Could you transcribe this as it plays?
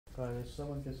All right, if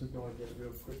someone gets the door, get it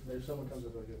real quick. There's someone comes to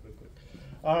the door, get it real quick.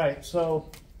 All right, so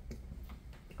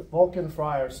Vulcan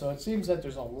Fryer. So it seems that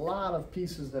there's a lot of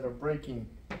pieces that are breaking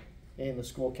in the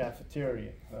school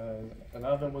cafeteria. An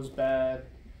oven was bad.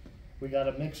 We got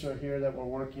a mixer here that we're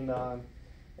working on.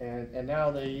 And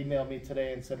now they emailed me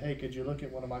today and said, hey, could you look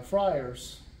at one of my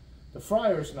fryers? The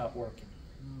fryer's not working.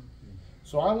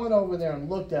 So I went over there and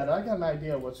looked at it. I got an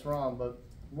idea what's wrong, but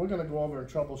we're going to go over and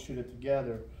troubleshoot it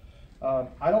together.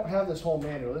 I don't have this whole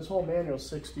manual. This whole manual is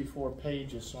 64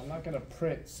 pages, so I'm not going to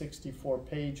print 64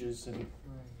 pages and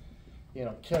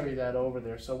carry that over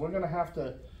there. So we're going to have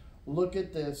to look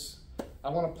at this. I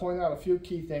want to point out a few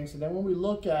key things, and then when we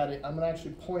look at it, I'm going to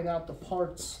actually point out the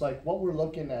parts, like what we're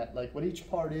looking at, like what each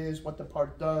part is, what the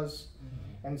part does,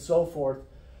 and so forth.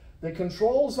 The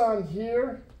controls on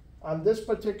here, on this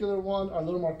particular one, are a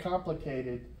little more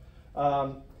complicated.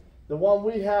 The one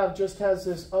we have just has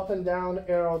this up and down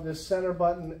arrow, this center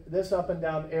button, this up and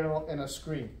down arrow, and a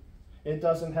screen. It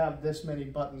doesn't have this many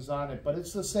buttons on it, but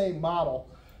it's the same model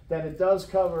that it does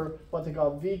cover what they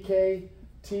call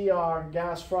VK-TR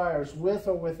gas fryers with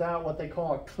or without what they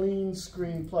call a clean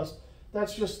screen plus.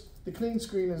 That's just, the clean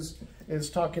screen is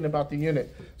talking about the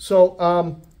unit. So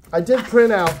I did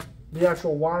print out the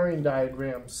actual wiring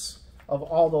diagrams of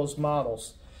all those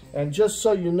models. And just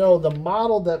so you know, the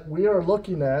model that we are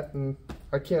looking at, and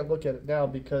I can't look at it now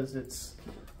because it's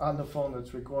on the phone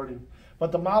that's recording,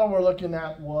 but the model we're looking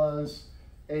at was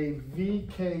a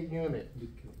VK unit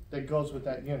that goes with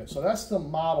that unit. So that's the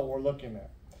model we're looking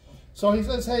at. So he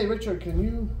says, hey, Richard, can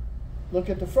you look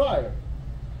at the fryer?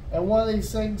 And one of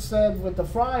these things said with the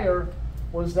fryer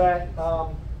was that,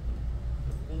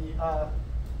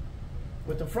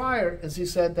 with the fryer, is he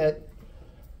said that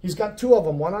he's got two of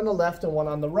them, one on the left and one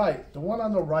on the right. The one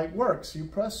on the right works. You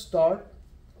press start,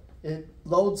 it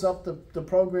loads up the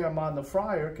program on the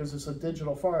fryer because it's a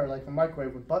digital fryer like a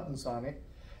microwave with buttons on it.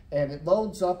 And it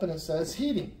loads up and it says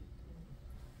heating.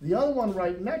 The other one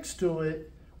right next to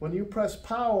it, when you press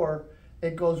power,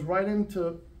 it goes right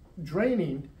into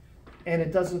draining and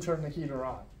it doesn't turn the heater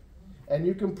on. And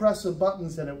you can press the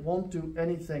buttons and it won't do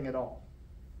anything at all.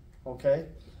 Okay?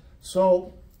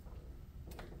 So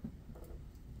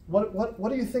what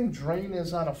do you think drain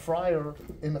is on a fryer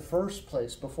in the first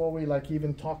place before we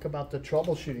even talk about the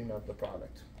troubleshooting of the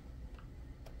product?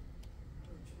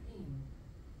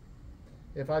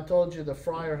 If I told you the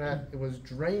fryer it was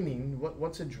draining,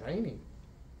 what's it draining?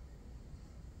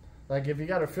 Like if you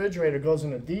got a refrigerator goes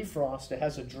in a defrost, it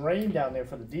has a drain down there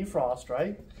for the defrost,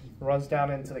 right? It runs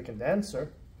down into the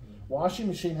condenser. Washing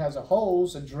machine has a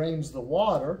hose that drains the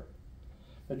water.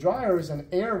 The dryer is an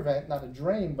air vent, not a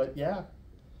drain, but yeah.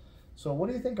 So what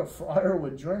do you think a fryer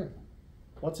would drain?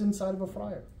 What's inside of a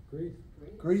fryer? Grease.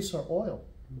 Grease or oil.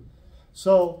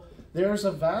 So there's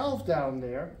a valve down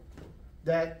there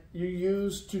that you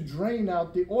use to drain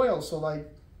out the oil. So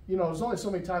there's only so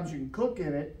many times you can cook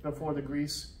in it before the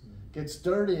grease gets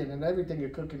dirty and then everything you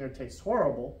cook in there tastes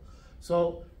horrible.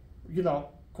 So,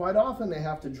 quite often they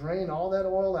have to drain all that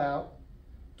oil out,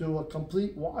 do a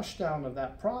complete wash down of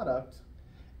that product,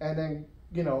 and then,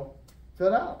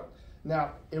 fill out.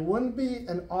 Now, it wouldn't be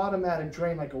an automatic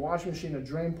drain like a washing machine. A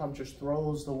drain pump just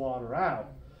throws the water out.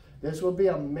 This would be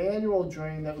a manual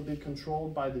drain that would be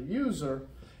controlled by the user,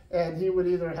 and he would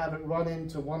either have it run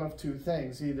into one of two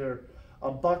things, either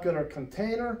a bucket or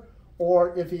container,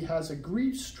 or if he has a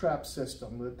grease trap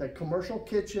system. The commercial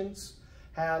kitchens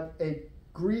have a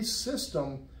grease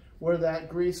system where that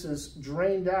grease is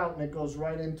drained out and it goes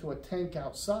right into a tank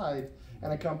outside,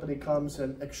 and a company comes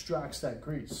and extracts that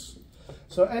grease.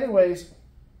 So anyways,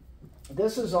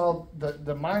 this is all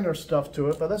the minor stuff to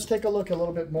it, but let's take a look a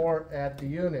little bit more at the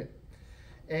unit.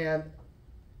 And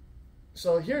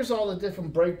so here's all the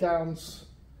different breakdowns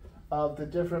of the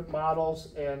different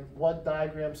models and what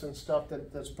diagrams and stuff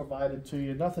that's provided to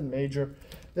you. Nothing major.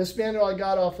 This manual I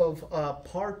got off of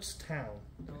Parts Town,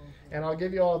 and I'll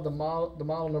give you all the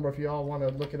model number if you all want to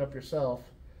look it up yourself.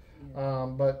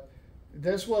 But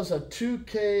this was a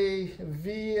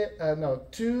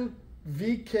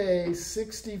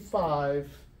 2VK65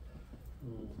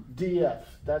 DF.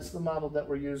 That's the model that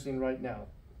we're using right now.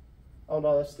 Oh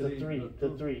no, that's the three.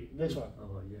 This one.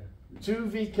 Oh yeah.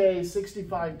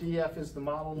 2VK65DF is the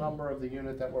model number of the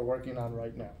unit that we're working on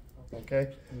right now.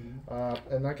 Okay?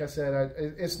 And like I said,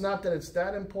 it's not that it's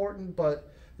that important, but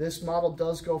this model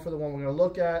does go for the one we're going to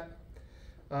look at.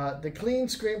 The Clean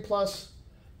Screen Plus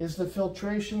is the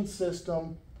filtration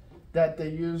system that they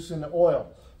use in the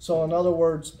oil. So in other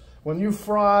words, when you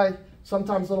fry,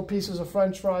 sometimes little pieces of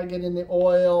French fry get in the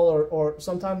oil, or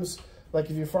sometimes, like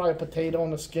if you fry a potato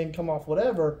and the skin come off,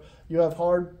 whatever, you have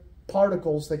hard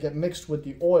particles that get mixed with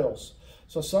the oils.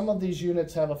 So some of these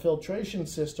units have a filtration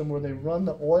system where they run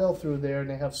the oil through there, and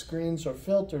they have screens or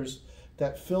filters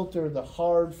that filter the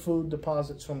hard food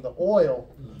deposits from the oil.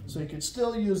 So you can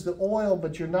still use the oil,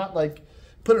 but you're not like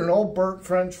putting an old burnt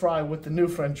French fry with the new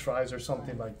French fries or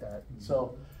something like that.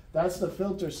 So that's the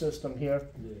filter system here.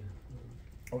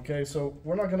 Okay, so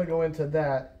we're not going to go into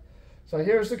that. So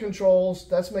here's the controls.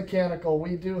 That's mechanical.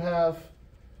 We do have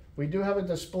a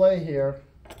display here.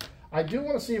 I do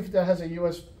want to see if that has a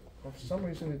USB. For some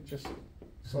reason it just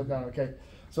slowed down. Okay,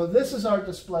 so this is our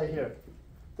display here,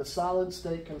 the solid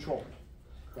state control.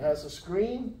 It has a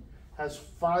screen, has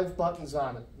 5 buttons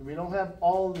on it. We don't have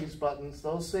all of these buttons.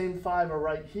 Those same 5 are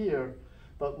right here,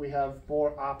 but we have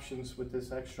more options with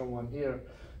this extra one here.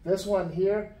 This one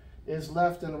here is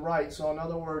left and right. So in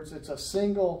other words, it's a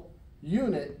single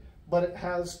unit, but it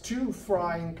has 2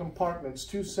 frying compartments,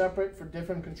 2 separate for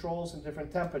different controls and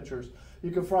different temperatures. You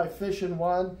can fry fish in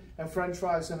one and French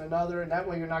fries in another, and that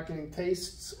way you're not getting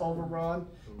tastes overrun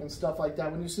and stuff like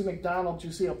that. When you see McDonald's,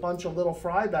 you see a bunch of little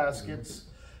fry baskets,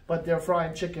 but they're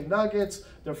frying chicken nuggets,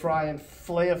 they're frying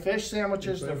filet of fish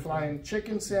sandwiches, they're frying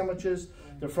chicken sandwiches,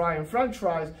 they're frying French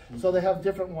fries, so they have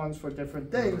different ones for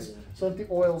different things so that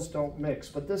the oils don't mix.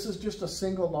 But this is just a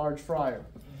single large fryer.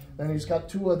 And he's got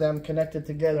 2 of them connected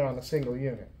together on a single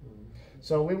unit.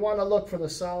 So we want to look for the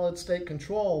solid state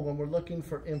control when we're looking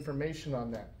for information on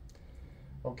that.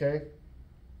 Okay?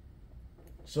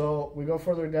 So we go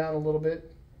further down a little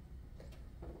bit.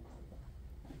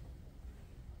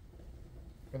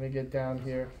 Let me get down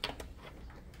here.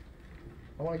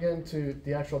 I want to get into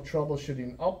the actual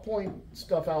troubleshooting. I'll point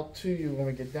stuff out to you when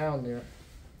we get down there.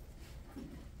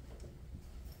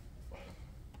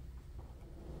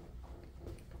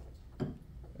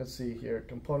 Let's see here,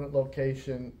 component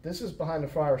location. This is behind the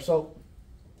fryer. So,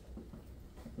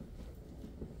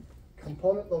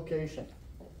 component location.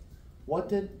 What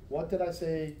did I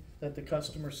say that the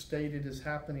customer stated is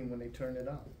happening when they turn it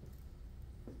on?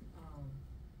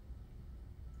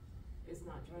 It's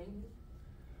not draining?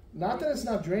 Not that it's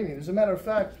not draining. As a matter of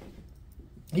fact,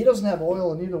 he doesn't have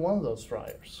oil in either one of those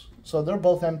fryers. So they're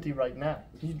both empty right now.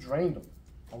 He drained them,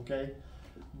 okay?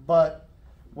 But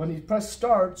when he press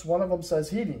starts, one of them says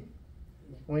heating.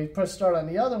 When you press start on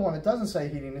the other one, it doesn't say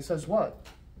heating. It says what?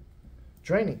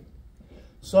 Draining.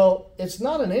 So it's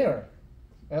not an error.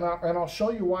 And I'll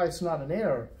show you why it's not an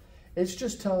error. It's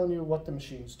just telling you what the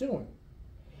machine's doing.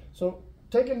 So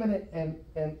take a minute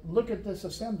and look at this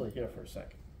assembly here for a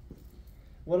second.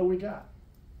 What do we got?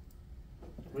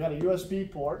 We got a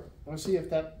USB port. I want to see if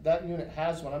that unit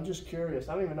has one. I'm just curious.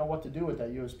 I don't even know what to do with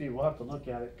that USB. We'll have to look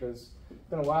at it because it's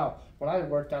been a while. When I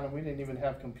worked on it, we didn't even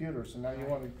have computers, and now you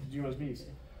want USBs.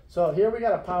 So here we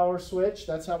got a power switch.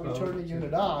 That's how we turn the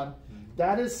unit on.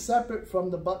 That is separate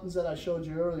from the buttons that I showed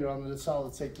you earlier on the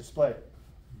solid state display.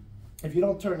 If you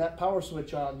don't turn that power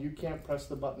switch on, you can't press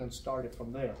the button and start it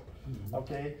from there.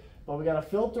 Okay? But we got a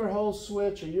filter hose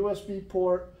switch, a USB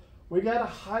port. We got a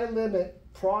high limit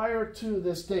prior to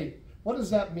this date. What does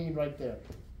that mean right there?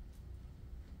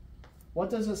 What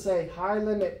does it say? High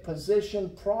limit position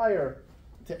prior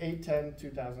to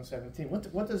 8/10/2017.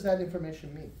 What does that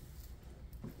information mean?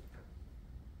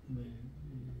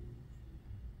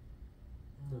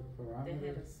 They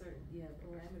had a certain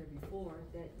parameter before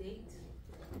that date.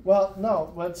 Well,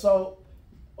 no, but so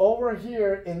over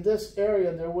here in this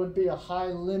area there would be a high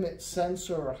limit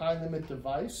sensor or high limit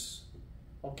device,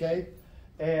 okay?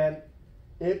 And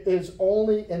it is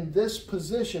only in this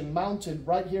position mounted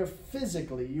right here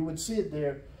physically. You would see it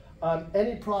there on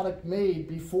any product made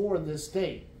before this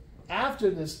date.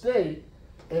 After this date,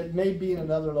 it may be in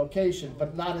another location,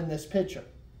 but not in this picture,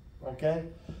 okay?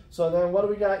 So then what do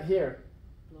we got here?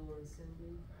 Blower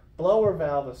assembly. Blower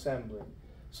valve assembly.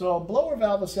 So blower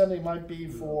valve assembly might be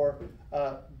for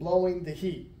blowing the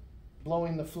heat,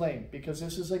 blowing the flame, because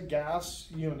this is a gas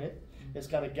unit. It's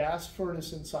got a gas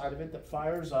furnace inside of it that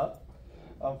fires up,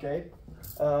 okay?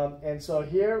 And so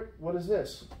here, what is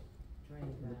this?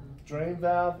 Drain valve. Drain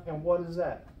valve, and what is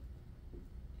that?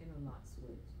 Interlock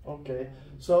switch. Okay,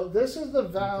 so this is the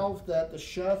valve that the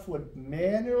chef would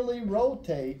manually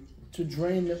rotate to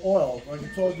drain the oil. Like I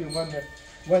told you,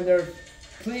 when they're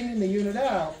cleaning the unit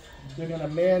out, they're going to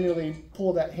manually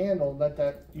pull that handle and let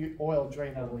that oil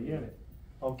drain out of the unit.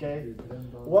 Okay,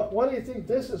 what do you think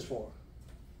this is for?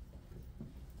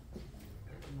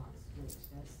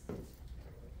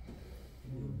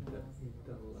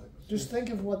 Just think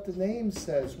of what the name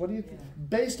says. What do you think?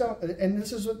 Based on, and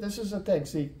this is the thing.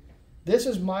 See, this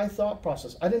is my thought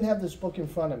process. I didn't have this book in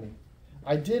front of me.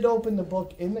 I did open the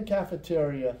book in the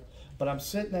cafeteria, but I'm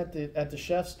sitting at the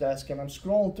chef's desk and I'm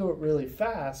scrolling through it really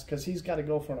fast because he's got to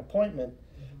go for an appointment.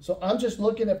 So I'm just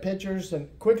looking at pictures and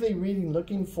quickly reading,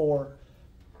 looking for,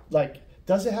 like,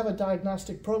 does it have a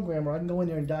diagnostic program where I can go in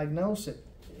there and diagnose it?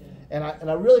 And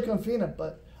I really couldn't find it,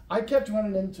 but I kept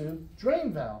running into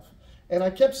drain valve. And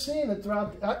I kept seeing it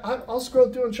throughout. I'll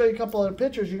scroll through and show you a couple other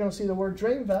pictures. You're going to see the word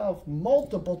drain valve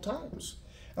multiple times.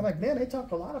 I'm like, man, they talk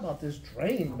a lot about this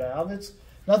drain valve. It's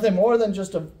nothing more than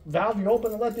just a valve you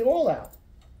open and let the oil out.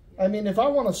 I mean, if I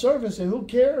want to service it, who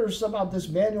cares about this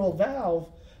manual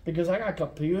valve? Because I got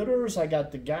computers, I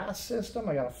got the gas system,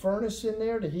 I got a furnace in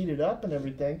there to heat it up and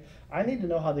everything. I need to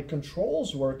know how the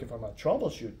controls work if I'm going to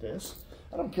troubleshoot this.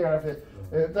 I don't care if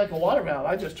it's like a water valve.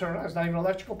 I just turn it on. It's not even an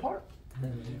electrical part.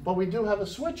 But we do have a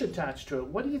switch attached to it.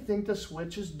 What do you think the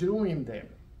switch is doing there?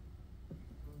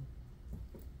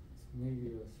 Maybe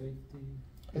a safety.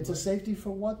 It's a safety for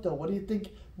what, though? What do you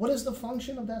think? What is the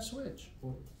function of that switch?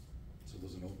 So it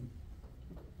doesn't open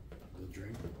the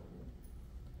drain?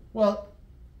 Well,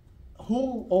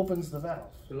 who opens the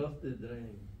valve? Close the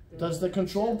drain. Does the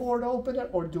control board open it,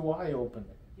 or do I open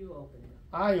it? You open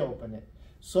it. I open it.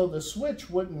 So the switch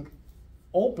wouldn't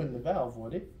open the valve,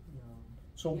 would it? No.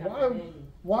 So Yeah,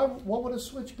 what would a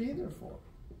switch be there for?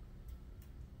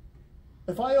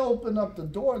 If I open up the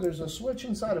door, there's a switch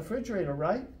inside a refrigerator,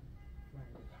 right? Right.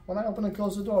 When I open and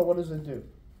close the door, what does it do?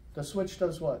 The switch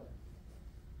does what?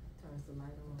 Turns the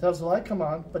light on. Tells the light come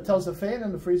on, but tells the fan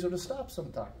in the freezer to stop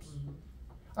sometimes.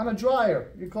 On a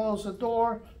dryer, you close the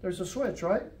door, there's a switch,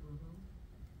 right?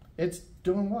 It's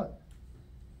doing what?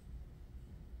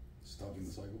 Stopping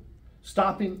the cycle?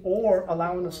 Stopping or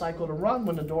allowing the cycle to run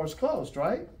when the door's closed,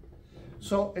 right?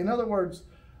 So, in other words,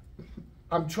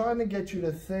 I'm trying to get you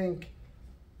to think,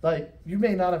 like, you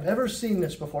may not have ever seen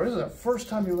this before. This is the first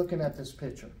time you're looking at this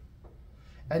picture.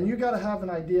 And you got to have an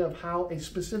idea of how a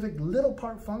specific little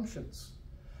part functions.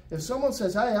 If someone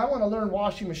says, hey, I want to learn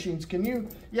washing machines, can you?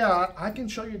 Yeah, I can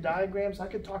show you diagrams. I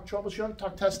can talk troubleshooting. I can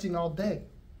talk testing all day.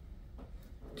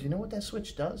 Do you know what that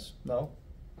switch does? No.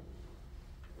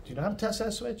 Do you know how to test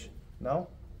that switch? No.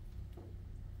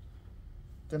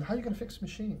 Then how are you going to fix the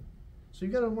machine? So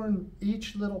you got to learn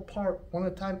each little part one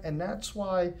at a time. And that's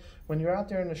why when you're out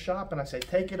there in the shop and I say,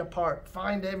 take it apart,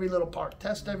 find every little part,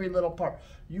 test every little part,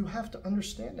 you have to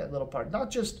understand that little part. Not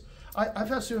just, I've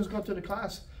had students go through the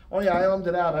class, oh yeah, I ohmed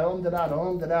it out, I ohmed it out, I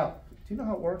ohmed it out. Do you know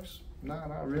how it works? No,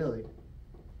 not really.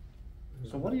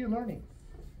 So what are you learning?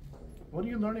 What are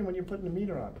you learning when you're putting the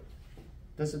meter on?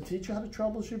 Does it teach you how to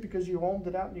troubleshoot because you ohmed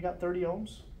it out and you got 30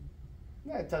 ohms?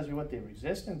 Yeah, it tells you what the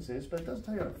resistance is, but it doesn't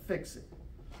tell you how to fix it.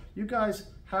 You guys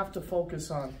have to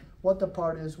focus on what the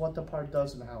part is, what the part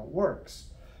does, and how it works.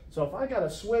 So if I got a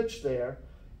switch there,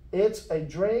 it's a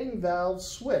drain valve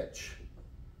switch.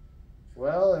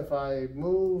 Well, if I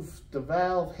move the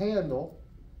valve handle,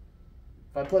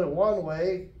 if I put it one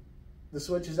way, the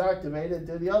switch is activated.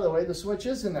 Do the other way, the switch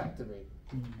isn't activated.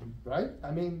 Right?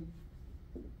 I mean,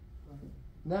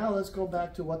 now let's go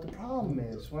back to what the problem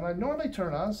is. When I normally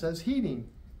turn on, it says heating.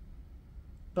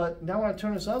 But now when I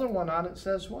turn this other one on, it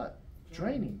says what?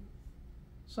 Draining.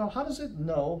 So how does it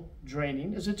know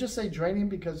draining? Does it just say draining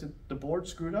because the board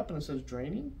screwed up and it says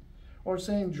draining? Or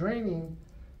saying draining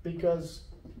because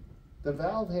the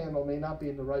valve handle may not be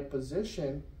in the right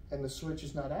position and the switch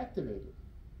is not activated?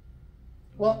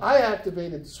 Well, I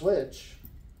activated the switch.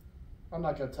 I'm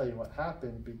not going to tell you what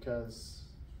happened because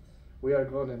we are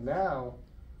going to now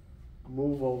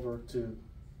move over to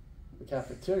the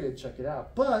cafeteria and check it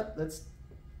out. But let's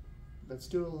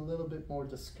do a little bit more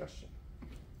discussion.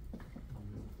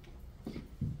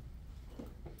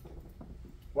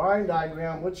 Wiring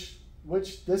diagram, which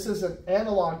this is an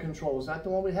analog control. Is that the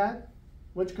one we had?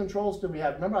 Which controls do we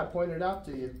have? Remember I pointed out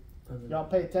to you. Y'all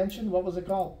pay attention? What was it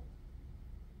called?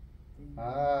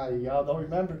 Ah, y'all don't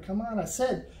remember. Come on, I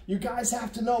said you guys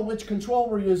have to know which control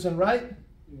we're using, right?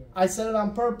 Yeah. I said it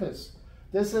on purpose.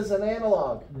 This is an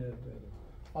analog. Yeah,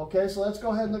 Okay, so let's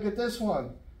go ahead and look at this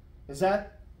one. Is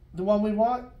that the one we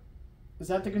want? Is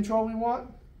that the control we want?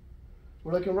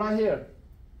 We're looking right here.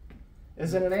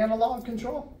 Is it an analog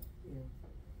control? Yeah.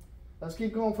 Let's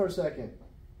keep going for a second.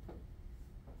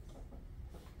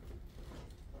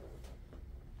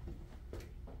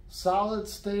 Solid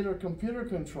state or computer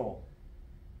control?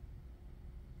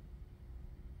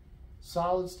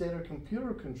 Solid state or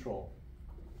computer control?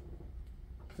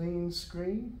 Clean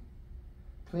screen?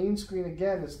 Clean screen,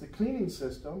 again, is the cleaning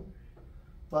system,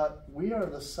 but we are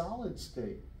the solid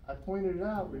state. I pointed it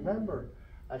out, remember,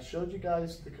 I showed you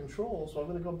guys the controls, so I'm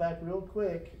going to go back real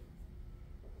quick.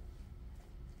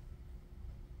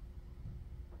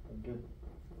 Good.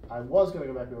 I was going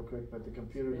to go back real quick, but the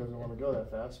computer doesn't want to go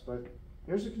that fast, but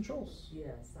Here's the controls.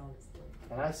 Yeah, solid state.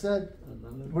 And I said,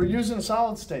 we're using a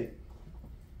solid state.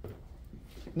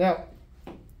 Now,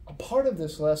 a part of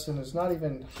this lesson is not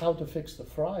even how to fix the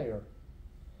fryer.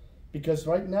 Because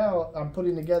right now, I'm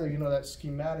putting together, you know, that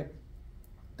schematic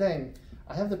thing.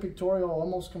 I have the pictorial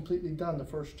almost completely done, the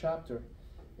first chapter.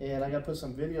 And I got to put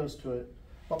some videos to it.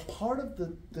 But part of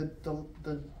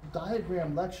the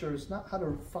diagram lecture is not how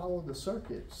to follow the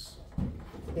circuits.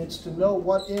 It's to know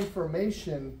what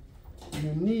information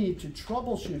you need to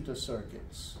troubleshoot the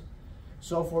circuits.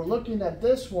 So if we're looking at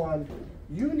this one,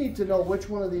 you need to know which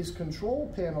one of these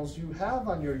control panels you have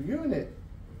on your unit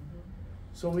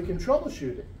so we can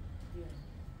troubleshoot it.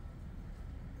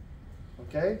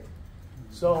 Okay?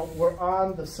 So we're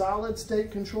on the solid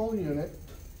state control unit.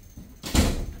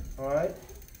 All right?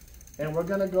 And we're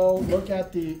going to go look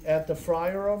at the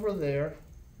fryer over there.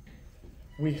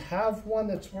 We have one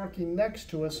that's working next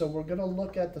to us, so we're going to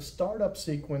look at the startup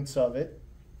sequence of it,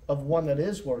 of one that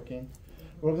is working.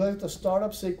 We're going to look at the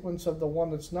startup sequence of the one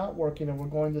that's not working, and we're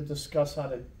going to discuss how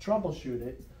to troubleshoot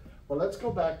it. Well, let's go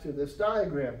back to this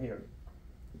diagram here.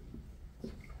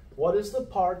 What is the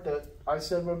part that I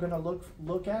said we're going to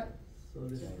look at?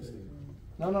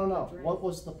 No. What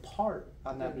was the part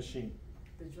on that machine?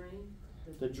 The drain.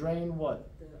 The drain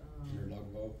what?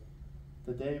 Interlock valve?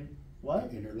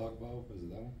 What? Interlock valve, is it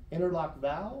that one? Interlock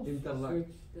valve? Interlock.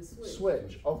 The switch.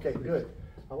 Switch. Okay, good.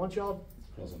 I want y'all.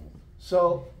 Close enough.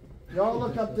 So, y'all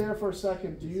look up there for a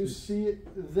second. Do you see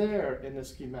it there in the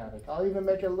schematic? I'll even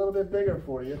make it a little bit bigger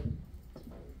for you.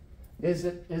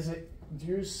 Do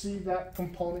you see that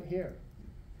component here?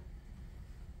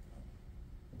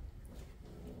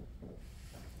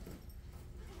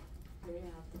 They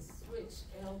have the switch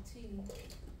LT.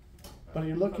 But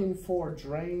you're looking for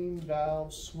drain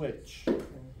valve switch. Do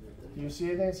you see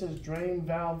anything that says drain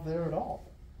valve there at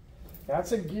all?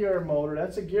 That's a gear motor.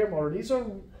 That's a gear motor. These are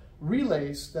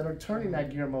relays that are turning that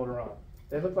gear motor on.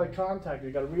 They look like contactors.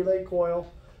 You got a relay coil.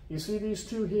 You see these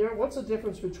two here? What's the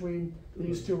difference between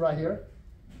these two right here?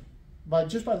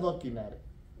 Just by looking at it.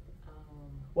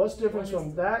 What's the difference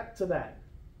from that to that?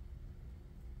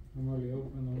 Normally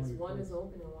open, normally One closed. is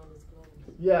open and one is closed.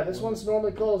 Yeah, this one's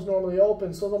normally closed, normally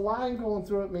open. So the line going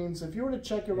through it means if you were to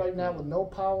check it right now with no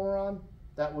power on,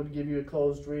 that would give you a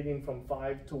closed reading from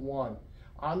 5 to 1.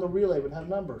 On the relay it would have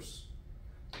numbers.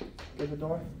 Give the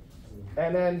door.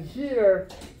 And then here,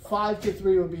 5 to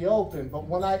 3 would be open. But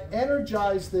when I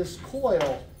energize this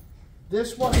coil,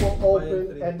 this one will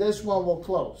open and this one will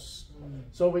close.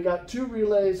 So we got two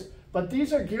relays, but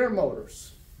these are gear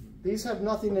motors. These have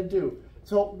nothing to do.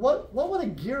 So what would a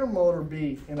gear motor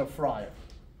be in a fryer?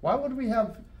 Why would we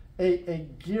have a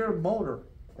gear motor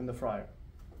in the fryer?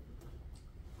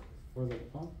 For the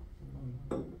pump?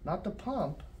 Not the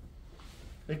pump.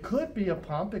 It could be a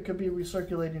pump. It could be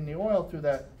recirculating the oil through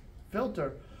that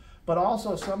filter. But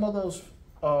also some of those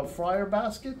fryer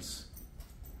baskets,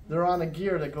 they're on a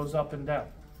gear that goes up and down.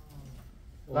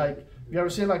 Like, you ever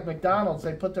seen like McDonald's,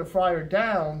 they put their fryer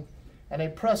down and they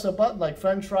press a button like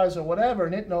French fries or whatever,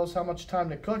 and it knows how much time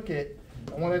to cook it.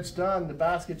 And when it's done, the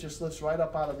basket just lifts right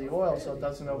up out of the oil so it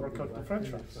doesn't overcook the French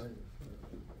fries.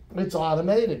 It's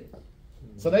automated.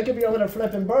 So they could be over there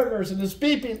flipping burgers and it's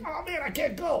beeping, oh man, I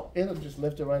can't go. It'll just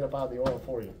lift it right up out of the oil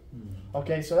for you.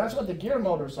 Okay, so that's what the gear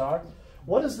motors are.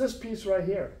 What is this piece right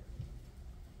here?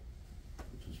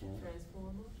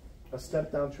 Transformer. A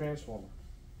step-down transformer.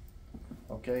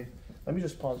 Okay, let me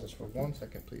just pause this for 1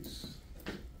 second, please.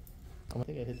 I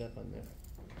think I hit that button there.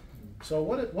 So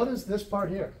what is this part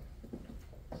here?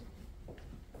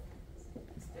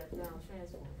 Step down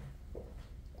transformer.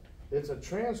 It's a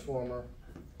transformer.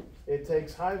 It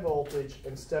takes high voltage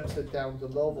and steps it down to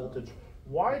low voltage.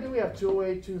 Why do we have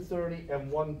 208, 230,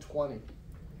 and 120?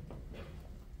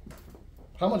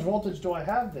 How much voltage do I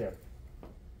have there?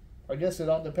 I guess it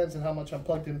all depends on how much I'm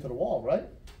plugged into the wall, right?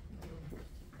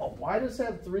 Oh, why does it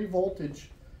have 3 voltage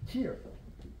here?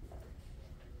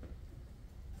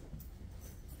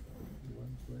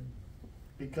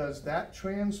 Because that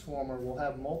transformer will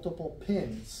have multiple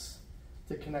pins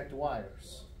to connect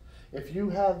wires. If you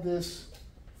have this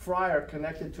fryer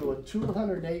connected to a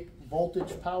 208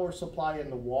 voltage power supply in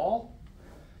the wall,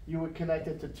 you would connect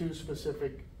it to 2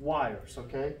 specific wires,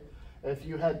 okay? If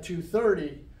you had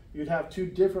 230, you'd have 2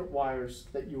 different wires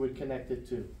that you would connect it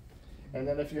to. And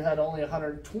then if you had only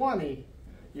 120,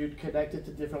 you'd connect it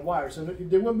to different wires. So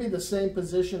they wouldn't be the same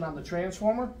position on the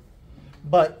transformer,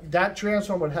 but that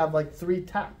transformer would have like 3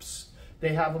 taps.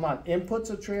 They have them on inputs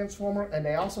of transformer, and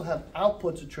they also have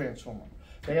outputs of transformer.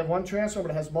 They have one transformer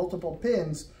that has multiple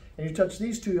pins, and you touch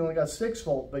these 2, you only got 6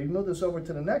 volt, but you move this over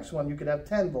to the next one, you could have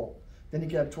 10 volt. Then you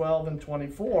could have 12 and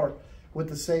 24. with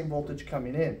the same voltage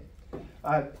coming in.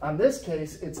 On this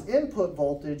case, it's input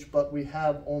voltage, but we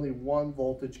have only one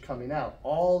voltage coming out.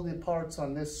 All the parts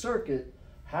on this circuit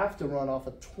have to run off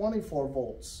of 24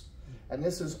 volts. And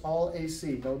this is all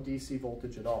AC, no DC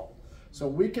voltage at all. So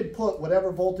we could put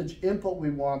whatever voltage input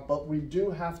we want, but we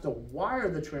do have to wire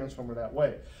the transformer that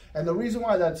way. And the reason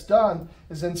why that's done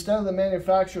is instead of the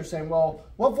manufacturer saying, well,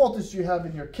 what voltage do you have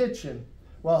in your kitchen?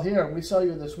 Well, here, we sell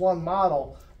you this one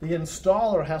model. The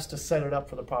installer has to set it up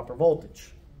for the proper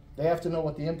voltage. They have to know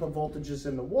what the input voltage is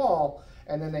in the wall,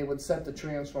 and then they would set the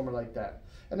transformer like that.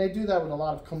 And they do that with a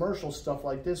lot of commercial stuff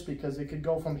like this because it could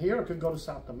go from here, it could go to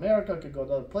South America, it could go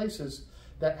to other places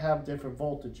that have different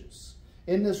voltages.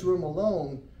 In this room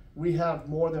alone, we have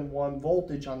more than one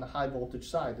voltage on the high voltage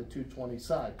side, the 220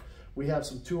 side. We have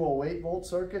some 208 volt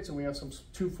circuits and we have some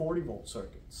 240 volt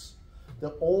circuits.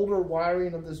 The older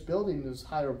wiring of this building is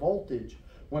higher voltage.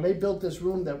 When they built this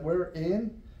room that we're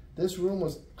in, this room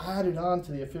was added on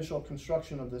to the official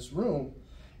construction of this room.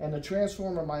 And the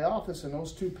transformer in my office and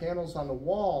those two panels on the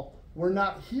wall were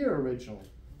not here originally.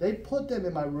 They put them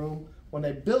in my room when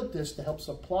they built this to help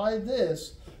supply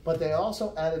this, but they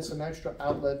also added some extra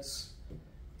outlets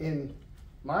in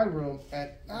my room and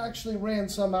actually ran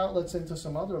some outlets into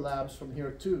some other labs from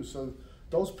here too. So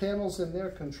those panels in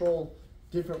there control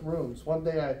different rooms. One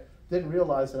day I didn't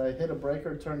realize that I hit a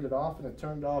breaker, turned it off, and it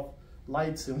turned off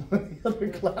lights in one of the other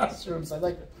classrooms. I'm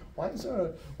like, why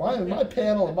is my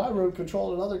panel in my room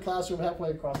control another classroom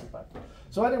halfway across the back?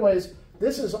 So anyways,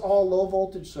 this is all low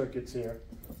voltage circuits here.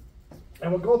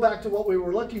 And we'll go back to what we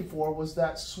were looking for was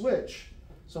that switch.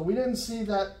 So we didn't see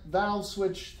that valve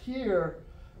switch here.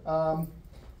 Do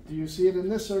you see it in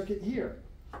this circuit here?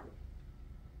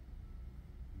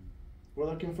 We're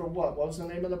looking for what? What was the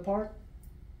name of the part?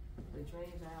 The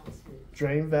drain valve switch.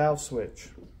 Drain valve switch.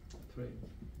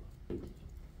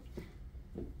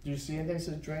 Do you see anything that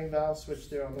says drain valve switch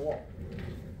there on the wall?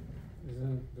 Is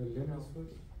that the limit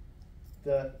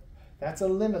switch? That's a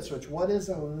limit switch. What is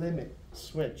a limit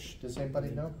switch? Does anybody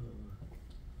know?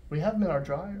 We have them in our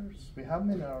dryers. We have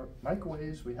them in our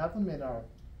microwaves. We have them in our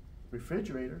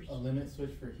refrigerators. A limit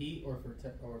switch for heat or for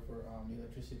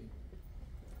electricity?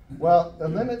 Well, the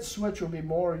limit switch will be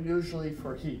more usually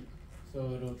for heat.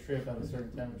 So it'll trip at a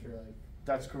certain temperature, like.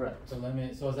 That's correct. The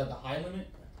limit. So is that the high limit?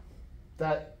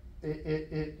 That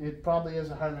it probably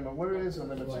is a high limit. Where is the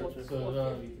limit switch? So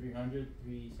it'll be 300,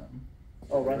 3 something.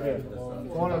 Oh, right here.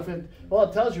 450. Well,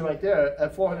 it tells you right there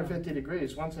at 450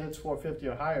 degrees. Once it hits 450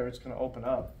 or higher, it's going to open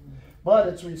up. But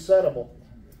it's resettable.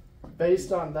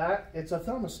 Based on that, it's a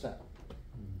thermostat.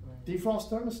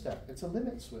 Defrost thermostat. It's a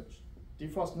limit switch.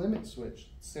 Defrost limit switch.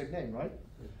 Same name, right?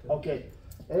 Okay.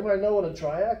 Anybody know what a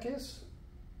triac is?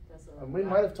 And we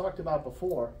might have talked about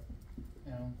before.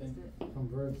 I don't think.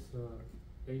 Converts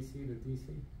AC to DC?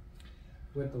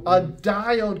 With the A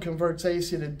diode converts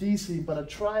AC to DC, but a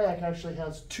triac actually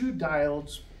has two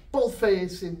diodes, both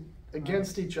facing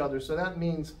against each other. So that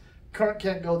means current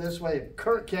can't go this way,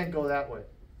 current can't go that way.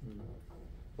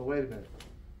 But wait a minute.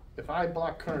 If I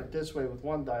block current this way with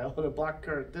one diode and block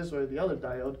current this way with the other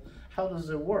diode, how does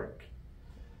it work?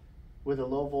 With a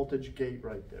low voltage gate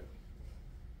right there.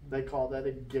 They call that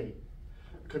a gate.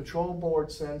 Control board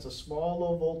sends a small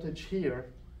low voltage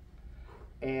here,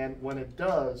 and when it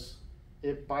does,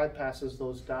 it bypasses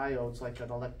those diodes like an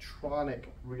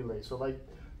electronic relay. So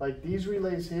like these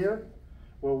relays here,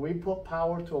 where we put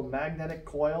power to a magnetic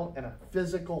coil and a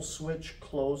physical switch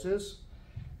closes,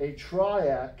 a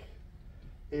triac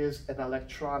is an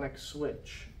electronic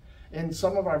switch. In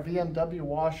some of our BMW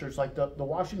washers, like the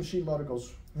washing machine motor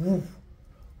goes woof,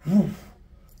 woof,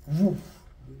 woof,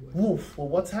 woof. Well,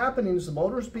 what's happening is the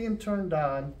motor is being turned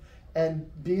on and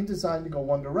being designed to go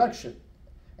one direction.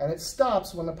 And it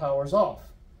stops when the power's off.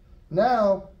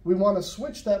 Now, we want to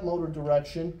switch that motor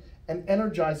direction and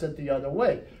energize it the other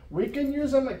way. We can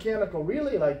use a mechanical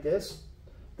relay like this.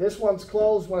 This one's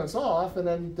closed when it's off, and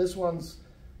then this one's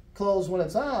closed when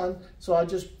it's on. So I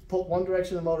just put one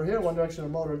direction of the motor here, one direction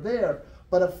of the motor there.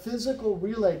 But a physical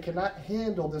relay cannot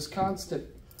handle this constant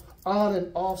on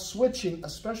and off switching,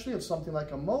 especially of something like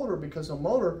a motor, because a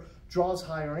motor draws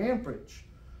higher amperage.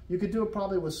 You could do it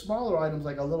probably with smaller items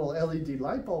like a little LED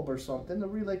light bulb or something. The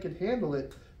relay could handle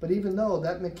it, but even though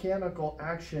that mechanical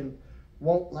action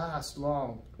won't last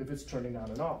long if it's turning on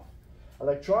and off.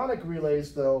 Electronic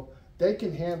relays, though, they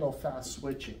can handle fast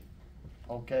switching,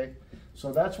 okay?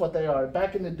 So that's what they are.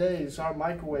 Back in the days, our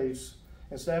microwaves,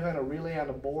 instead of having a relay on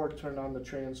the board turn on the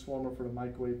transformer for the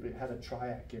microwave, it had a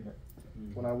triac in it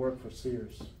when I worked for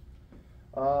Sears.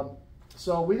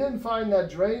 So we didn't find that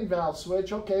drain valve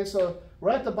switch. Okay, so we're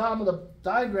at the bottom of the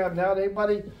diagram now.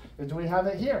 Anybody, do we have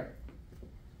it here?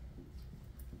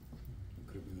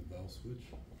 valve switch.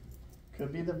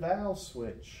 Could be the valve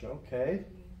switch, okay.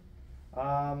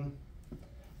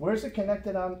 Where's it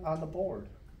connected on the board?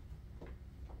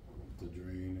 The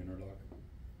drain interlock.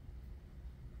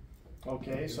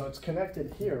 Okay, so it's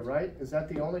connected here, right? Is that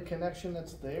the only connection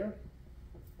that's there?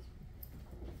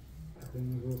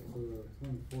 Then you go for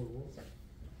 24 volts.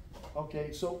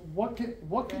 Okay, so what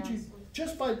could you,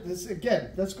 just by this,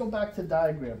 again, let's go back to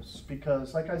diagrams,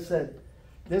 because like I said,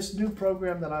 this new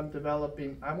program that I'm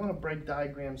developing, I want to break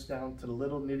diagrams down to the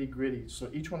little nitty gritty. So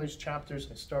each one of these chapters,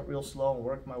 I start real slow and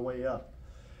work my way up.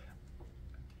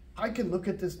 I can look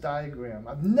at this diagram.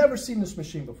 I've never seen this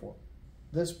machine before.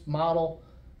 This model,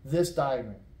 this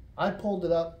diagram. I pulled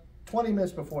it up 20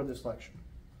 minutes before this lecture.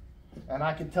 And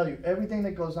I can tell you everything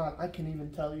that goes on. I can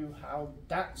even tell you how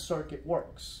that circuit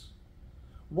works.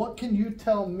 What can you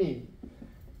tell me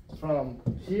from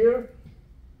here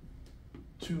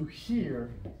to here?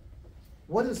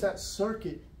 What is that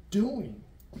circuit doing?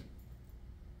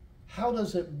 How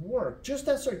does it work? Just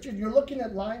that circuit. You're looking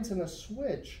at lines in a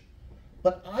switch,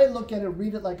 but I look at it,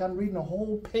 read it like I'm reading a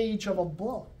whole page of a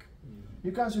book.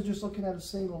 You guys are just looking at a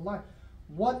single line.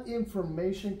 What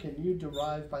information can you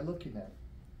derive by looking at it?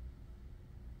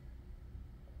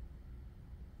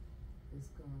 It's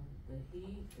gone. The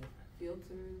heat, the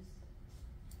filters,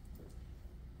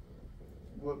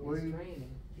 it's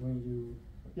draining. When you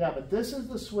Yeah, but this is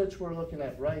the switch we're looking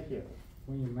at right here.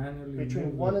 when you manually Between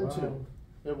move 1 the and 2. valve,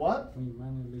 The what? when you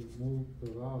manually move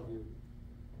the valve, you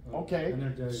Okay,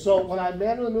 energize so it. when I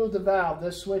manually move the valve,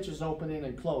 this switch is opening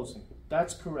and closing.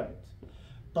 That's correct.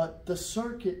 But the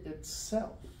circuit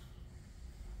itself,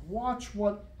 watch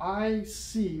what I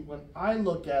see when I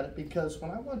look at it, because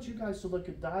when I want you guys to look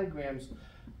at diagrams,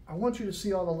 I want you to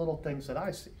see all the little things that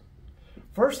I see.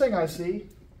 First thing I see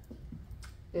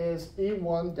is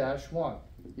E1-1.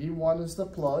 E1 is the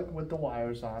plug with the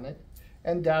wires on it,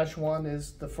 and -1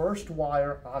 is the first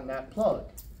wire on that plug.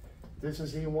 This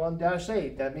is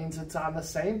E1-8. That means it's on the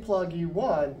same plug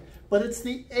E1, but it's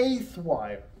the 8th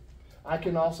wire. I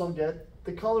can also get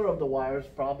the color of the wires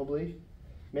probably.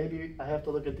 Maybe I have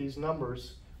to look at these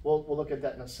numbers. We'll look at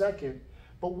that in a second.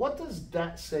 But what does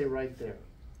that say right there?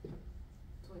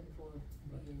 24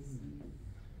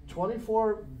 VAC.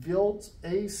 24 volts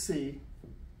AC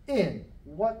in.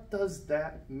 What does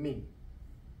that mean?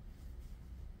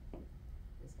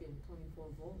 It's getting 24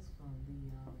 volts from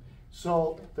the.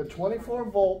 So the 24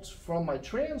 volts from my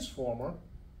transformer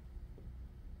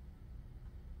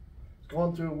is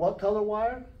going through what color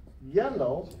wire?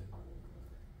 Yellow.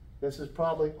 This is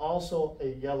probably also a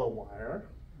yellow wire.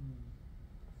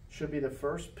 Should be the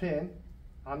first pin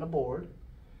on the board.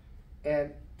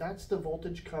 And that's the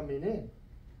voltage coming in.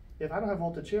 If I don't have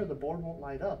voltage here, the board won't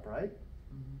light up, right?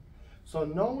 So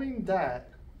knowing that,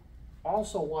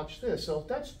 also watch this. So if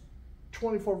that's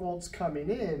 24 volts coming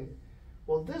in,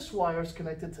 well, this wire is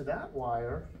connected to that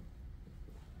wire,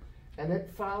 and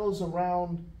it follows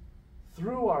around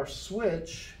through our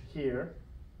switch here,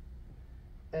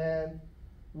 and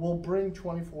will bring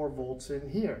 24 volts in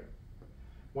here.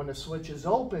 When the switch is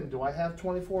open, do I have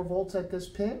 24 volts at this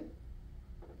pin?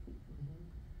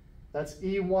 That's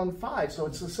E1-5, so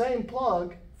it's the same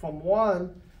plug from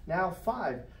 1, now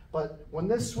 5. But when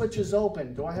this switch is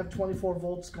open, do I have 24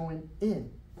 volts going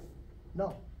in?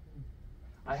 No.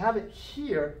 I have it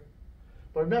here,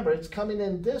 but remember, it's coming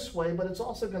in this way, but it's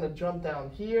also going to jump down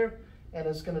here, and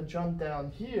it's going to jump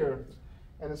down here,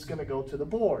 and it's going to go to the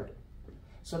board.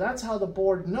 So that's how the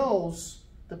board knows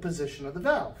the position of the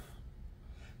valve.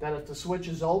 That if the switch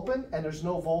is open and there's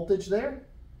no voltage there,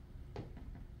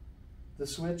 the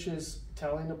switch is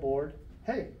telling the board,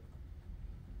 hey,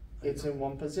 it's in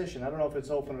one position. I don't know if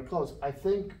it's open or closed. I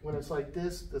think when it's like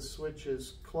this, the switch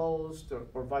is closed,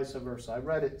 or vice versa. I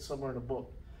read it somewhere in a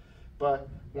book. But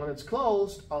when it's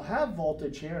closed, I'll have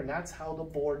voltage here, and that's how the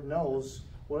board knows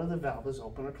whether the valve is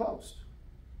open or closed.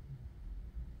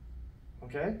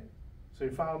 Okay? So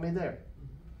you follow me there?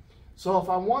 So if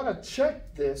I want to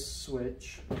check this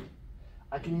switch,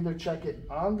 I can either check it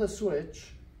on the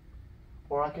switch,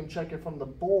 or I can check it from the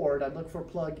board. I look for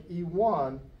plug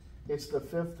E1. It's the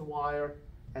 5th wire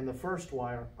and the 1st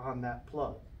wire on that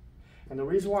plug. And the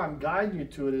reason why I'm guiding you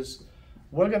to it is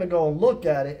we're going to go and look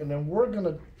at it, and then we're going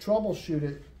to troubleshoot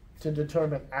it to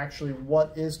determine actually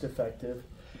what is defective.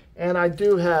 And I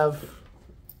do have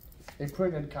a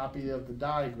printed copy of the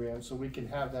diagram, so we can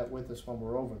have that with us when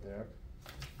we're over there.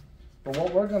 But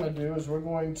what we're going to do is we're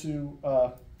going to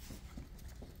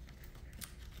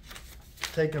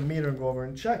take a meter and go over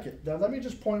and check it. Now let me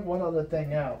just point one other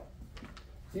thing out.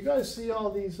 You guys see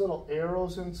all these little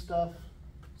arrows and stuff?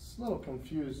 It's a little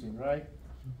confusing, right?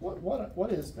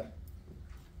 What is that?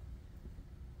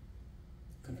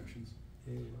 connections.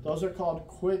 Those are called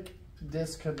quick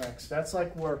disconnects. That's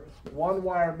like where one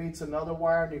wire meets another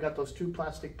wire, and you got those two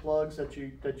plastic plugs that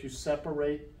you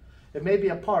separate. It may be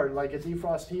apart, like a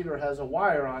defrost heater has a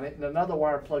wire on it, and another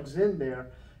wire plugs in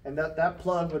there, and that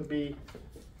plug would be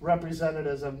represented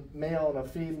as a male and a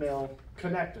female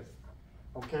connector.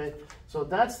 Okay, so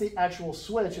that's the actual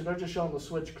switch, and they're just showing the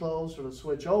switch closed or the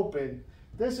switch open.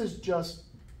 This is just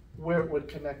where it would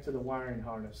connect to the wiring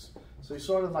harness. So you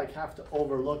sort of like have to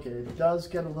overlook it. It does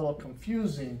get a little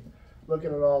confusing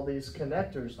looking at all these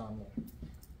connectors on there.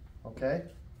 Okay,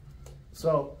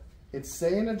 so it's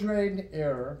saying a drain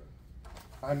error.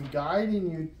 I'm guiding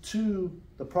you to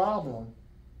the problem.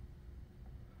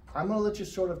 I'm going to let you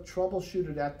sort of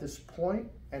troubleshoot it at this point,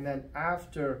 and then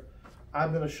after,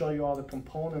 I'm going to show you all the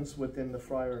components within the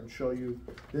fryer and show you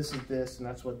this is this and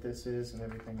that's what this is and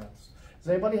everything else. Does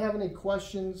anybody have any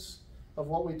questions of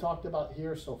what we talked about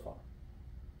here so far?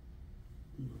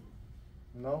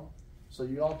 No? So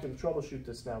you all can troubleshoot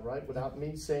this now, right? Without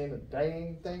me saying a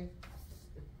dang thing?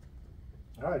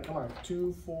 All right, come on.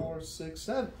 2, 4, 6,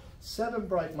 7. 7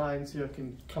 bright minds here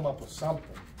can come up with something.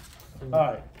 All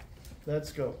right,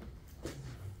 let's go.